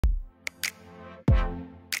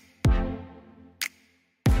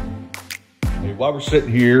While we're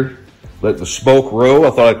sitting here, letting the smoke roll,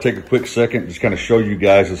 I thought I'd take a quick second and just kind of show you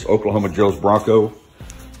guys this Oklahoma Joe's Bronco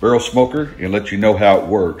barrel smoker and let you know how it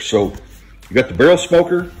works. So you got the barrel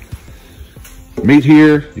smoker, meat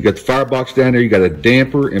here, you got the firebox down there, you got a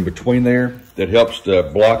damper in between there that helps to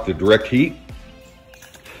block the direct heat.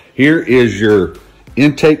 Here is your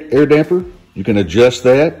intake air damper. You can adjust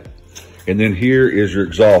that. And then here is your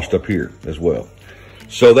exhaust up here as well.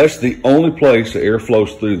 So that's the only place the air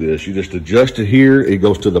flows through this. You just adjust it here. It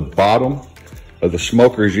goes to the bottom of the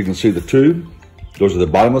smoker. As you can see, the tube goes to the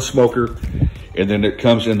bottom of the smoker, and then it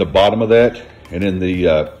comes in the bottom of that. And then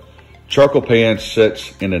the charcoal pan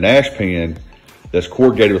sets in an ash pan that's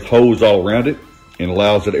corrugated with hose all around it and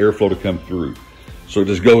allows that airflow to come through. So it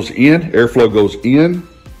just goes in, airflow goes in,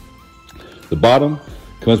 the bottom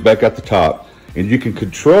comes back out the top. And you can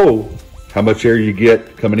control how much air you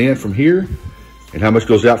get coming in from here and how much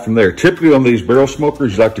goes out from there. Typically on these barrel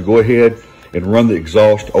smokers, you like to go ahead and run the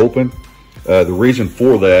exhaust open. The reason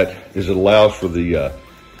for that is it allows for the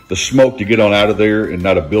smoke to get on out of there and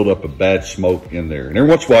not to build up a bad smoke in there. And every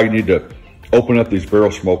once in a while you need to open up these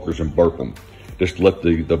barrel smokers and burp them, just to let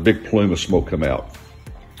the big plume of smoke come out.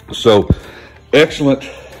 So excellent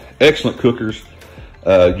cookers.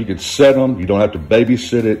 You can set them, you don't have to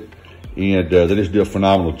babysit it, and they just do a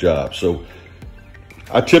phenomenal job. So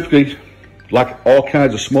I typically like all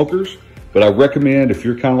kinds of smokers, but I recommend, if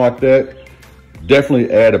you're kind of like that,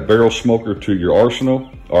 definitely add a barrel smoker to your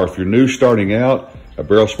arsenal. Or if you're new starting out, a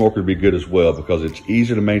barrel smoker would be good as well, because it's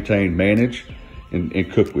easy to maintain, manage,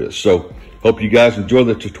 and cook with. So hope you guys enjoy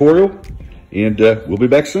the tutorial, and we'll be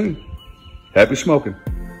back soon. Happy smoking.